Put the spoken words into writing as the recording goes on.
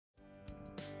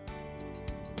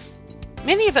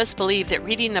Many of us believe that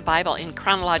reading the Bible in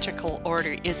chronological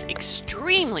order is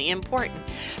extremely important.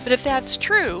 But if that's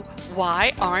true,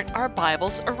 why aren't our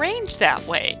Bibles arranged that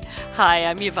way? Hi,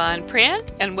 I'm Yvonne Pran,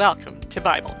 and welcome to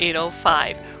Bible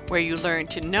 805, where you learn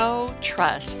to know,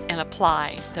 trust, and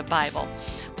apply the Bible.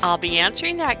 I'll be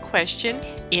answering that question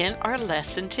in our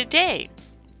lesson today.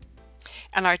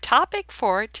 And our topic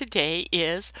for today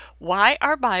is why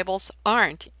our Bibles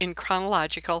aren't in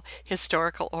chronological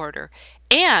historical order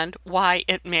and why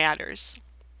it matters.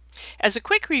 As a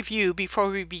quick review before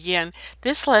we begin,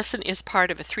 this lesson is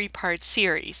part of a three-part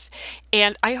series,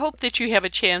 and I hope that you have a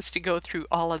chance to go through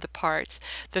all of the parts.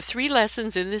 The three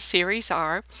lessons in this series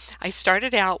are, I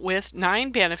started out with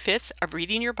 9 benefits of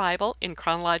reading your Bible in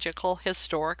chronological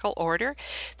historical order.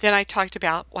 Then I talked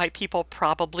about why people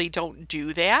probably don't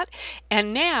do that,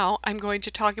 and now I'm going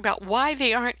to talk about why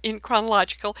they aren't in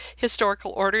chronological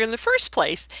historical order in the first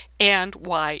place and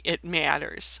why it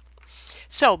matters.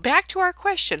 So back to our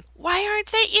question, why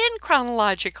aren't they in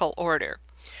chronological order?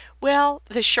 Well,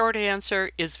 the short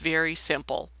answer is very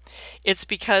simple. It's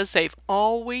because they've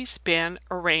always been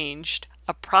arranged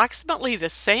approximately the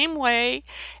same way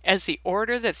as the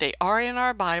order that they are in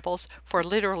our Bibles for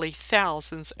literally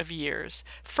thousands of years.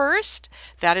 First,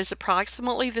 that is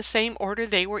approximately the same order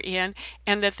they were in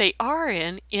and that they are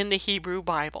in the Hebrew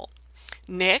Bible.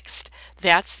 Next,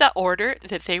 that's the order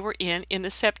that they were in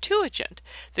the Septuagint,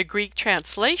 the Greek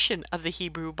translation of the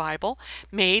Hebrew Bible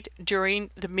made during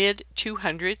the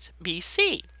mid-200s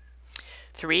BC.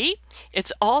 3.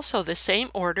 It's also the same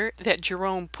order that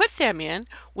Jerome put them in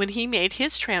when he made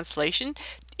his translation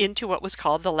into what was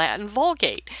called the Latin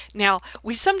Vulgate. Now,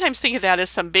 we sometimes think of that as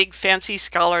some big fancy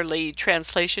scholarly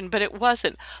translation, but it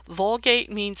wasn't.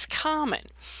 Vulgate means common.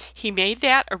 He made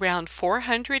that around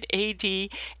 400 AD,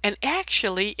 and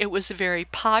actually it was a very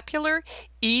popular,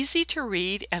 easy to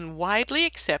read, and widely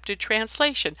accepted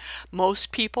translation.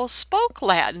 Most people spoke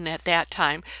Latin at that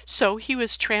time, so he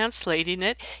was translating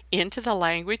it into the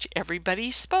language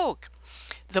everybody spoke.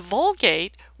 The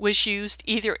Vulgate was used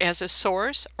either as a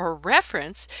source or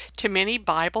reference to many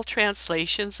Bible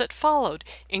translations that followed,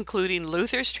 including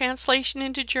Luther's translation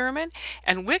into German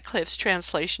and Wycliffe's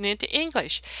translation into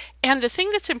English. And the thing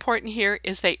that's important here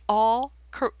is they all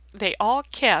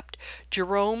kept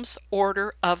Jerome's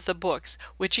order of the books,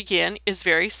 which again is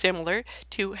very similar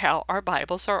to how our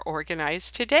Bibles are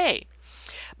organized today.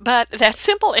 But that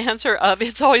simple answer of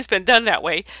it's always been done that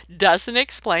way doesn't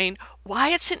explain why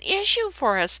it's an issue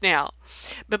for us now.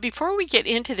 But before we get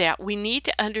into that, we need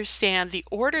to understand the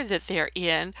order that they're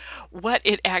in, what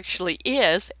it actually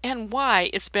is, and why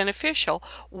it's beneficial,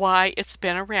 why it's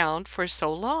been around for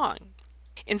so long.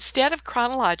 Instead of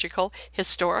chronological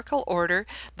historical order,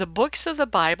 the books of the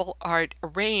Bible are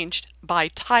arranged by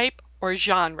type or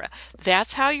genre.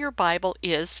 That's how your Bible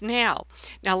is now.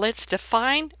 Now let's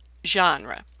define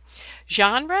genre.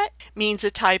 Genre means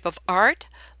a type of art,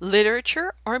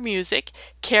 literature, or music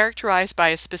characterized by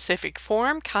a specific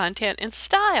form, content, and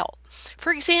style.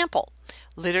 For example,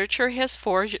 literature has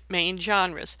 4 main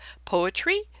genres: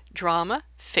 poetry, drama,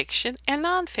 fiction, and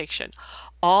nonfiction.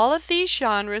 All of these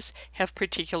genres have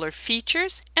particular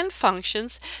features and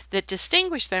functions that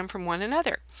distinguish them from one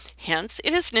another. Hence,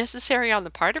 it is necessary on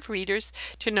the part of readers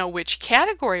to know which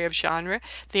category of genre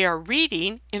they are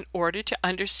reading in order to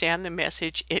understand the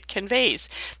message it conveys.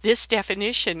 This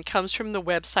definition comes from the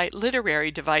website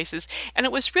Literary Devices, and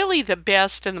it was really the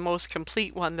best and the most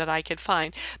complete one that I could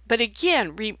find. But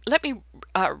again, let me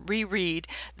reread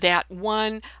that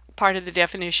one part of the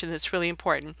definition that's really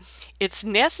important. It's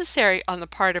necessary on the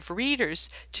part of readers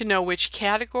to know which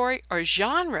category or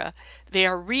genre they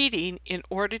are reading in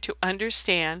order to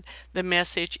understand the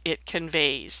message it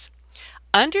conveys.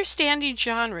 Understanding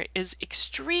genre is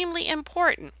extremely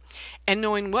important, and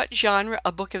knowing what genre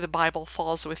a book of the Bible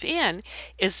falls within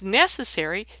is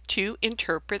necessary to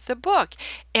interpret the book.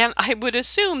 And I would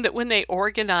assume that when they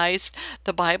organized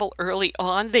the Bible early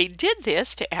on, they did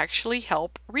this to actually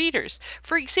help readers.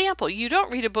 For example, you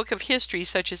don't read a book of history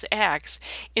such as Acts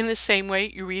in the same way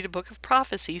you read a book of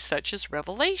prophecy such as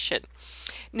Revelation.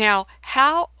 Now,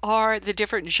 how are the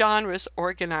different genres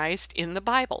organized in the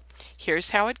Bible?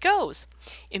 Here's how it goes.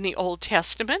 In the Old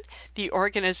Testament, the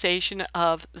organization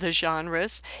of the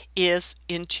genres is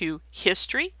into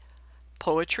history,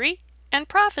 poetry, and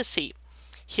prophecy.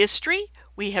 History,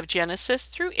 we have Genesis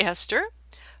through Esther.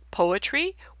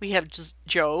 Poetry, we have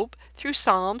Job through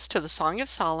Psalms to the Song of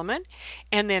Solomon.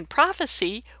 And then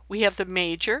prophecy, we have the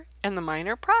major and the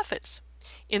minor prophets.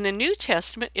 In the New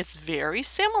Testament, it's very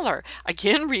similar.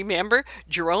 Again, remember,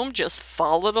 Jerome just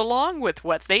followed along with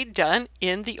what they'd done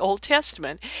in the Old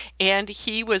Testament, and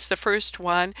he was the first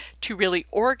one to really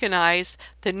organize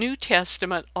the New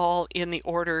Testament all in the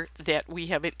order that we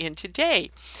have it in today.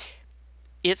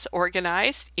 It's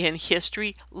organized in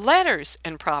history, letters,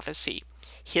 and prophecy.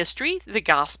 History, the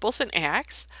Gospels and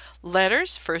Acts.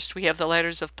 Letters, first we have the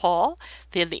letters of Paul,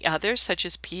 then the others such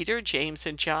as Peter, James,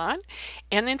 and John.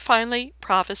 And then finally,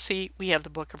 prophecy, we have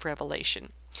the book of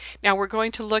Revelation. Now we're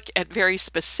going to look at very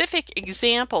specific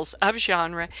examples of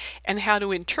genre and how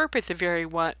to interpret the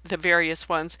various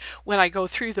ones when I go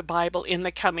through the Bible in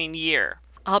the coming year.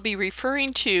 I'll be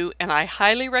referring to, and I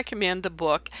highly recommend the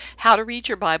book, How to Read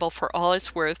Your Bible for All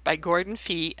It's Worth by Gordon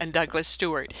Fee and Douglas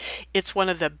Stewart. It's one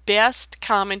of the best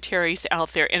commentaries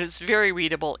out there, and it's very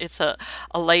readable. It's a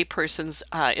layperson's,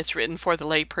 it's written for the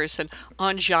layperson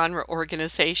on genre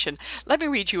organization. Let me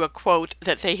read you a quote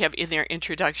that they have in their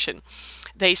introduction.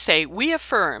 They say, "We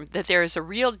affirm that there is a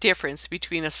real difference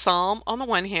between a psalm on the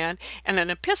one hand and an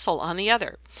epistle on the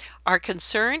other. Our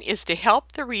concern is to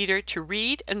help the reader to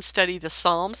read and study the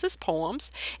psalms as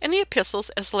poems and the epistles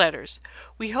as letters.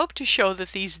 We hope to show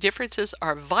that these differences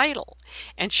are vital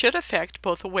and should affect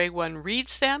both the way one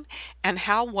reads them and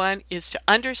how one is to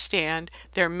understand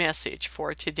their message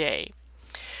for today."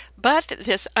 But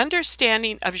this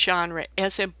understanding of genre,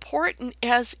 as important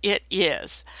as it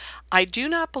is, I do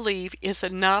not believe is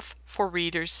enough for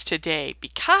readers today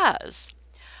because,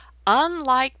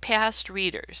 unlike past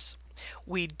readers,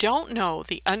 we don't know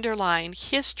the underlying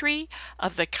history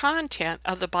of the content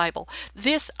of the Bible.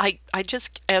 This, I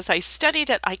just, as I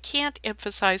studied it, I can't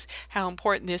emphasize how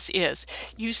important this is.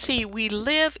 You see, we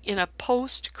live in a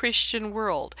post-Christian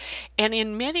world, and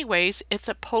in many ways, it's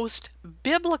a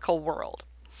post-biblical world.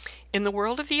 In the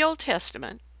world of the Old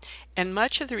Testament, and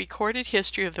much of the recorded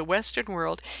history of the Western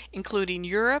world, including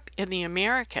Europe and the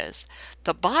Americas,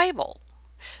 the Bible,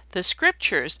 the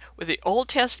scriptures with the Old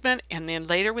Testament and then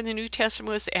later when the New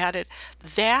Testament was added,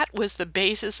 that was the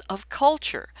basis of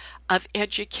culture, of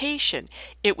education.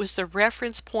 It was the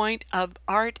reference point of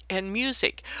art and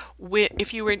music.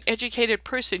 If you were an educated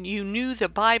person, you knew the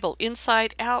Bible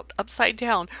inside out, upside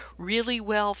down, really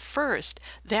well first.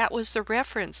 That was the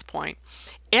reference point.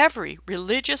 Every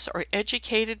religious or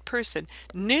educated person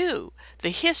knew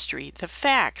the history, the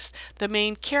facts, the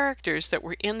main characters that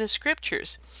were in the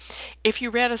scriptures. If you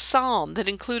read a psalm that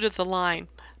included the line,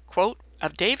 quote,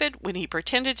 of David when he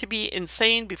pretended to be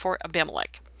insane before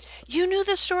Abimelech, you knew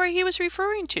the story he was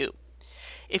referring to.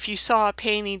 If you saw a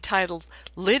painting titled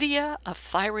Lydia of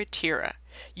Thyatira,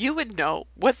 you would know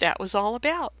what that was all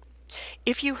about.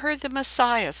 If you heard the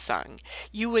Messiah sung,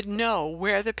 you would know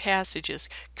where the passages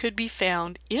could be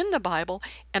found in the Bible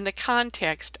and the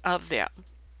context of them.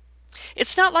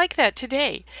 It's not like that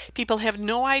today. People have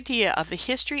no idea of the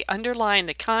history underlying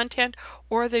the content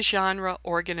or the genre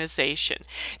organization.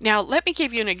 Now, let me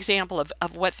give you an example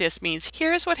of what this means.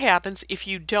 Here's what happens if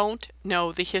you don't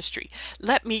know the history.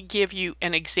 Let me give you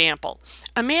an example.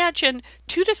 Imagine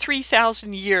 2,000 to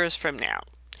 3,000 years from now.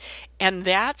 And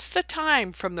that's the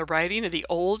time from the writing of the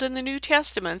Old and the New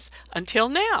Testaments until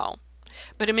now.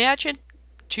 But imagine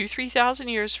 2,000 to 3,000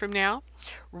 years from now,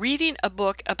 reading a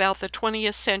book about the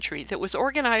 20th century that was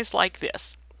organized like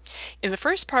this. In the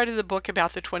first part of the book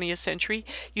about the 20th century,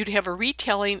 you'd have a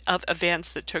retelling of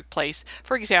events that took place.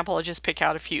 For example, I'll just pick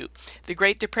out a few. The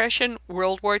Great Depression,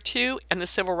 World War II, and the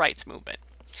Civil Rights Movement.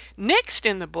 Next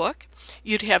in the book,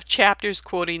 you'd have chapters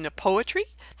quoting the poetry,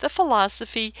 the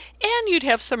philosophy, and you'd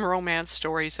have some romance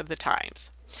stories of the times.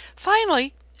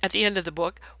 Finally, at the end of the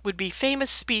book would be famous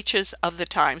speeches of the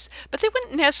times, but they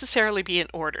wouldn't necessarily be in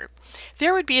order.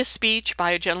 There would be a speech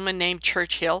by a gentleman named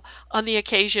Churchill on the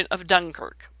occasion of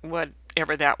Dunkirk,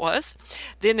 whatever that was.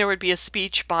 Then there would be a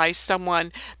speech by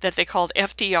someone that they called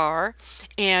FDR,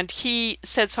 and he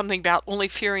said something about only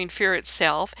fearing fear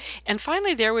itself. And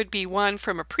finally, there would be one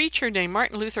from a preacher named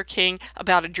Martin Luther King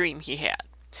about a dream he had.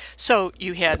 So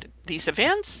you had these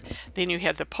events, then you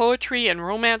had the poetry and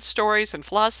romance stories and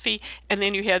philosophy, and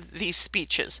then you had these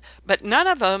speeches. But none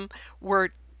of them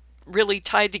were really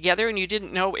tied together, and you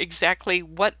didn't know exactly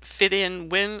what fit in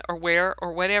when or where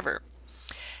or whatever.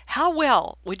 How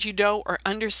well would you know or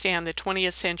understand the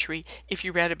 20th century if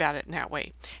you read about it in that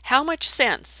way? How much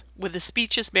sense would the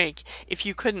speeches make if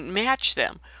you couldn't match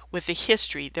them with the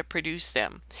history that produced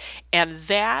them? And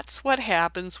that's what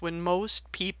happens when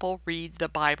most people read the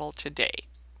Bible today.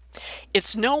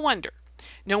 It's no wonder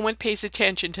No one pays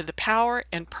attention to the power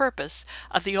and purpose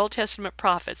of the Old Testament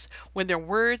prophets when their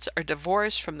words are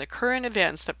divorced from the current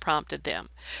events that prompted them.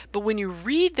 But when you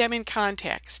read them in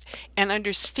context and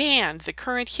understand the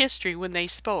current history when they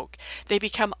spoke, they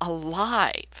become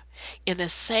alive in the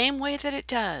same way that it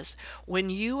does when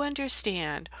you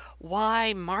understand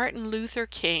why Martin Luther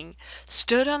King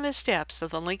stood on the steps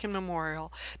of the Lincoln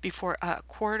Memorial before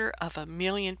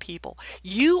 250,000 people.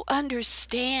 You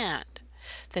understand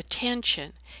the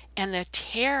tension and the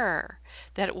terror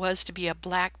that it was to be a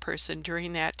black person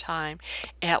during that time,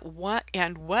 what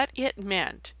it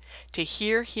meant to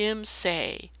hear him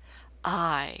say,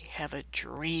 "I have a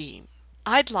dream."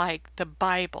 I'd like the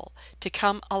Bible to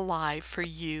come alive for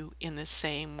you in the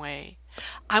same way.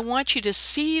 I want you to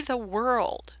see the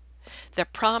world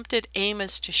that prompted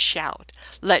Amos to shout,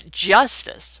 "Let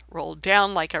justice roll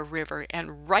down like a river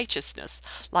and righteousness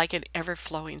like an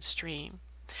ever-flowing stream."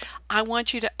 I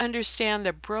want you to understand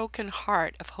the broken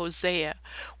heart of Hosea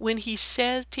when he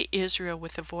says to Israel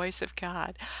with the voice of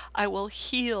God, "I will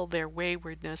heal their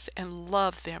waywardness and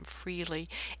love them freely,"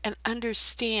 and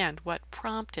understand what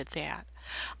prompted that.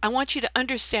 I want you to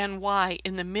understand why,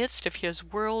 in the midst of his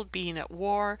world being at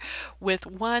war, with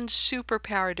one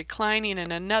superpower declining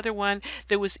and another one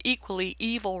that was equally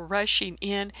evil rushing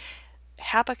in,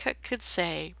 Habakkuk could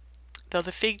say, "Though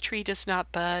the fig tree does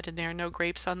not bud, and there are no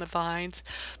grapes on the vines,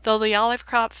 though the olive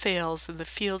crop fails, and the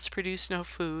fields produce no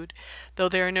food, though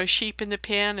there are no sheep in the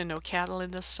pen, and no cattle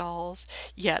in the stalls,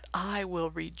 yet I will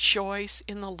rejoice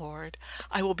in the Lord.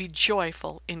 I will be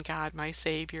joyful in God my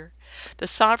Savior. The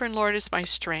sovereign Lord is my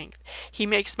strength. He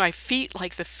makes my feet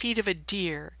like the feet of a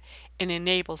deer, and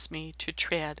enables me to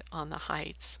tread on the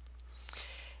heights."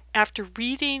 After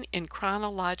reading in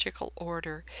chronological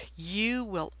order, you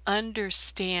will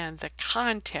understand the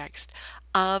context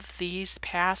of these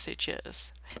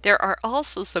passages. There are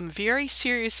also some very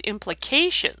serious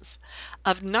implications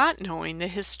of not knowing the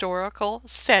historical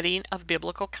setting of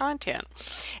biblical content.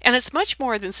 And it's much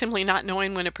more than simply not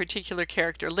knowing when a particular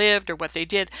character lived or what they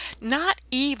did, not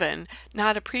even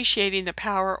not appreciating the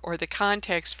power or the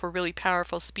context for really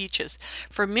powerful speeches.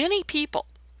 For many people,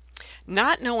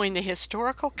 not knowing the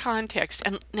historical context,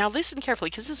 and now listen carefully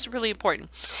because this is really important,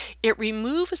 it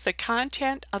removes the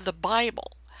content of the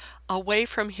Bible away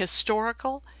from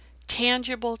historical,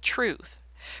 tangible truth,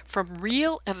 from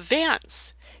real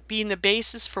events being the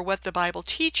basis for what the Bible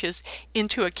teaches,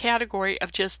 into a category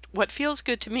of just what feels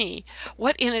good to me,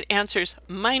 what in it answers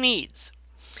my needs.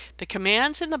 The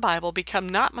commands in the Bible become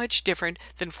not much different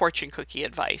than fortune cookie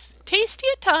advice. Tasty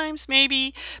at times,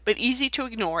 maybe, but easy to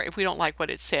ignore if we don't like what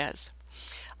it says.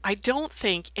 I don't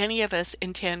think any of us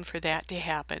intend for that to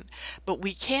happen, but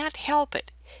we can't help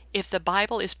it if the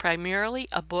Bible is primarily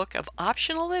a book of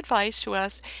optional advice to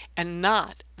us and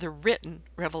not the written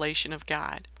revelation of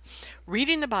God.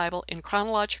 Reading the Bible in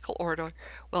chronological order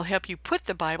will help you put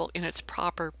the Bible in its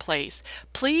proper place.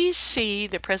 Please see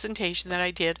the presentation that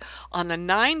I did on the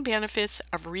 9 benefits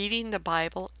of reading the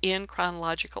Bible in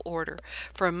chronological order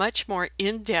for a much more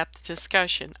in-depth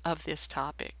discussion of this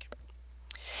topic.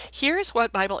 Here's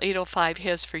what Bible 805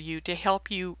 has for you to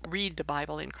help you read the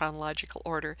Bible in chronological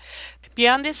order.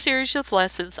 Beyond this series of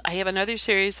lessons, I have another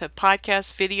series of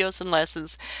podcasts, videos, and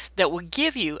lessons that will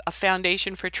give you a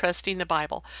foundation for trusting the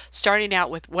Bible, starting out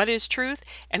with what is truth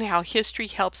and how history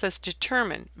helps us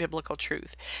determine biblical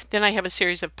truth. Then I have a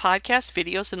series of podcasts,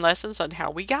 videos, and lessons on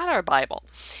how we got our Bible.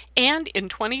 And in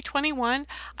 2021,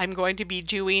 I'm going to be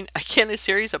doing, again, a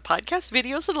series of podcasts,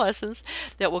 videos, and lessons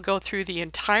that will go through the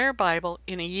entire Bible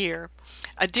in a year.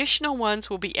 Additional ones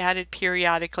will be added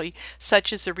periodically,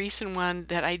 such as the recent one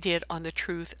that I did on the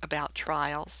truth about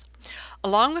trials.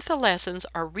 Along with the lessons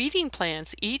are reading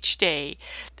plans each day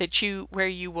where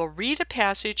you will read a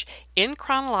passage in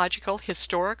chronological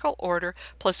historical order,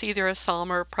 plus either a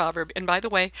psalm or a proverb. And by the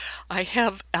way, I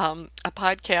have a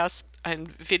podcast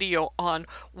and video on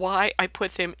why I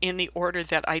put them in the order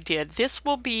that I did. This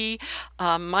will be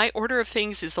my order of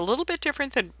things is a little bit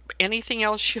different than anything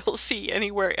else you'll see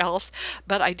anywhere else,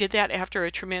 but I did that after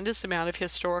a tremendous amount of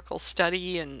historical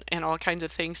study and all kinds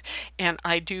of things, and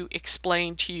I do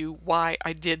explain to you why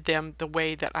I did them the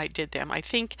way that I did them. I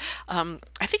think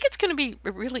it's going to be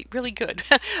really, really good.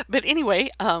 But anyway,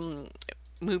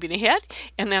 moving ahead,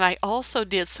 and then I also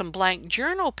did some blank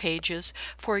journal pages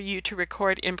for you to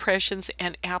record impressions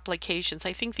and applications.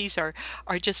 I think these are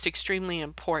just extremely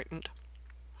important.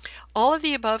 All of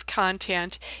the above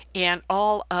content and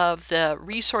all of the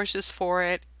resources for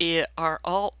it are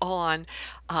all on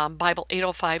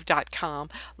Bible805.com.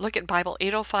 Look at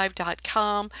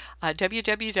Bible805.com,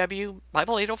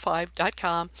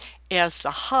 www.bible805.com, as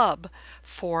the hub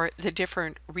for the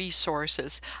different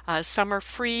resources. Some are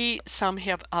free, some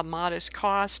have a modest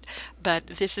cost, but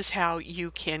this is how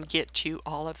you can get to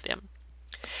all of them.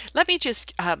 Let me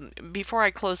just, before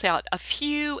I close out, a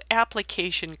few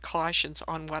application cautions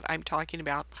on what I'm talking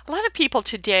about. A lot of people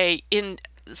today,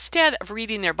 instead of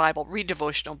reading their Bible, read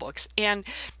devotional books, and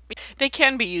they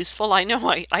can be useful. I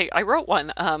know I wrote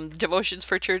one, Devotions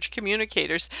for Church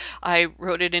Communicators. I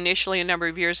wrote it initially a number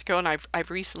of years ago, and I've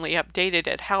recently updated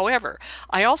it. However,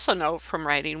 I also know from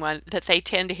writing one that they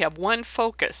tend to have one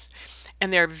focus,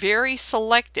 and they're very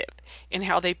selective in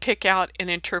how they pick out and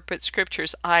interpret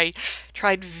scriptures. I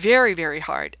tried very, very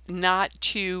hard not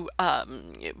to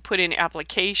put in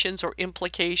applications or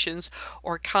implications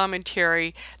or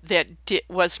commentary that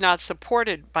was not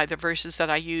supported by the verses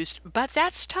that I used, but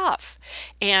that's tough,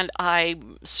 and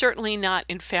I'm certainly not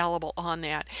infallible on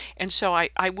that. And so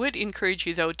I would encourage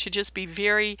you, though, to just be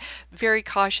very, very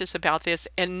cautious about this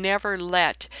and never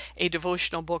let a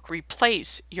devotional book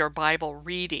replace your Bible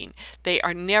reading. They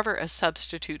are never a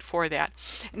substitute for that.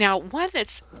 Now, one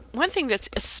thing that's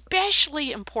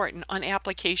especially important on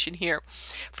application here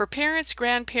for parents,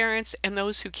 grandparents, and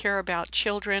those who care about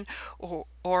children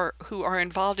or who are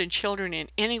involved in children in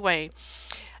any way,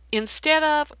 instead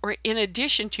of or in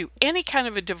addition to any kind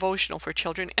of a devotional for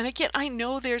children, and again, I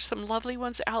know there's some lovely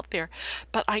ones out there,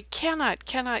 but I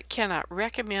cannot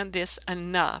recommend this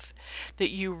enough,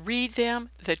 that you read them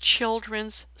the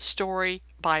Children's Story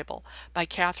Bible by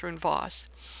Catherine Voss.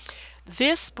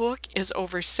 This book is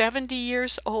over 70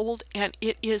 years old, and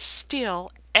it is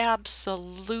still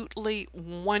absolutely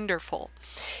wonderful.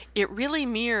 It really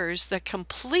mirrors the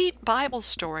complete Bible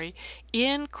story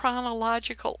in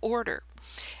chronological order,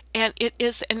 and it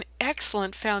is an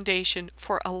excellent foundation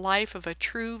for a life of a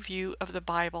true view of the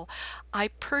Bible. I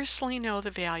personally know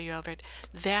the value of it.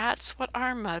 That's what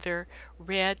our mother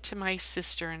read to my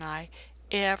sister and I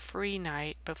every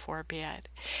night before bed.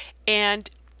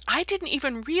 And I didn't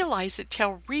even realize it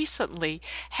till recently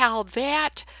how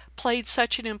that played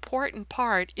such an important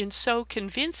part in so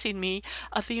convincing me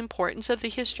of the importance of the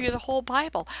history of the whole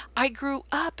Bible. I grew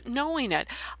up knowing it.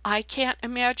 I can't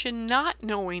imagine not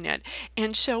knowing it.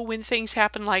 And so when things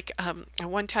happen, like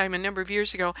one time a number of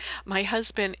years ago, my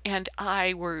husband and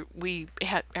we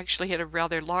had a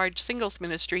rather large singles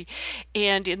ministry,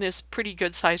 and in this pretty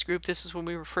good sized group, this is when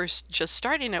we were first just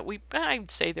starting it, I'd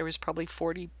say there was probably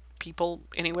 40 people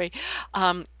anyway.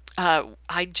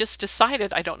 I just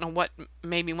decided, I don't know what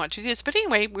made me want to do this, but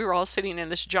anyway, we were all sitting in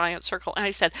this giant circle, and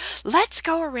I said, let's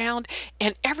go around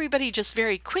and everybody just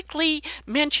very quickly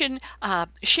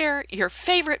share your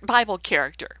favorite Bible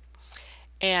character.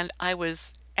 And I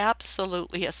was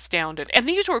absolutely astounded. And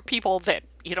these were people that,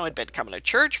 had been coming to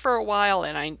church for a while,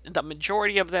 and the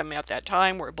majority of them at that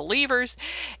time were believers,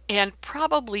 and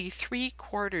probably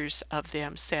 3/4 of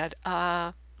them said,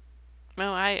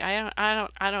 no, I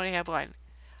don't have one.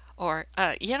 Or,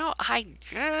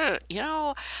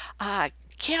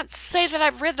 can't say that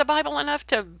I've read the Bible enough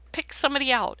to pick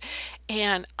somebody out.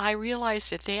 And I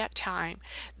realized at that time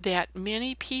that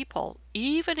many people,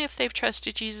 even if they've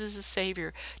trusted Jesus as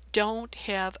Savior, don't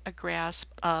have a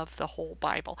grasp of the whole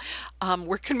Bible.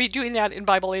 We're going to be doing that in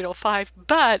Bible 805,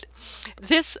 but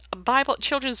this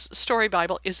Children's Story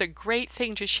Bible is a great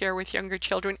thing to share with younger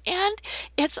children, and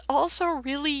it's also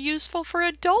really useful for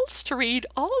adults to read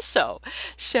also.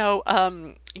 So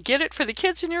get it for the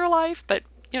kids in your life, but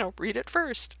read it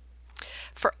first.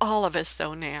 For all of us,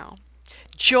 though, now,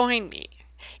 join me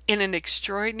in an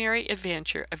extraordinary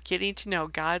adventure of getting to know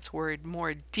God's Word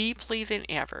more deeply than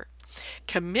ever.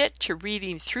 Commit to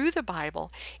reading through the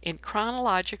Bible in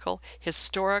chronological,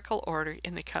 historical order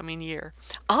in the coming year.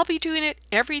 I'll be doing it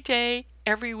every day,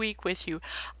 every week with you.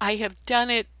 I have done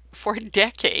it for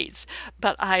decades,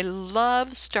 but I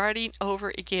love starting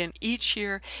over again each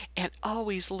year and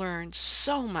always learn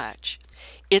so much.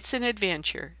 It's an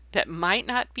adventure that might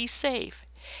not be safe,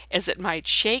 as it might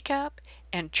shake up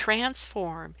and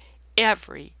transform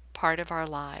every part of our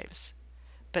lives,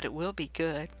 but it will be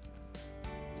good.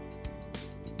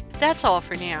 That's all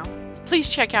for now. Please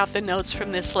check out the notes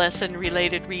from this lesson,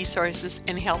 related resources,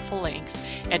 and helpful links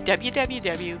at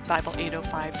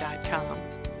www.bible805.com.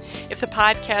 If the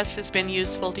podcast has been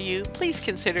useful to you, please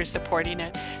consider supporting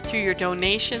it through your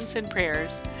donations and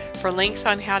prayers. For links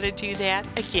on how to do that,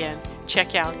 again,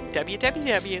 check out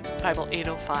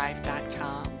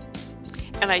www.bible805.com.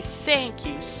 and I thank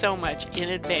you so much in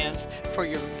advance for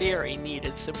your very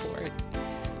needed support.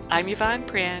 I'm Yvonne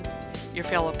Prand, your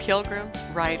fellow pilgrim,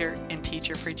 writer, and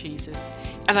teacher for Jesus,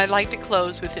 and I'd like to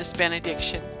close with this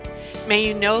benediction. May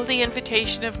you know the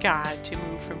invitation of God to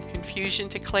move from confusion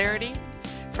to clarity,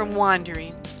 from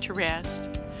wandering to rest,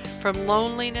 from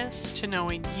loneliness to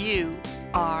knowing you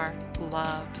are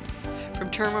loved,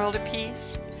 from turmoil to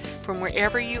peace, from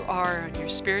wherever you are on your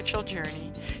spiritual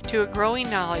journey to a growing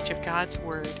knowledge of God's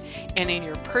Word and in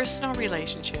your personal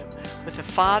relationship with the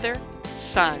Father,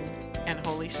 Son, and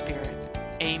Holy Spirit.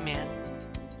 Amen.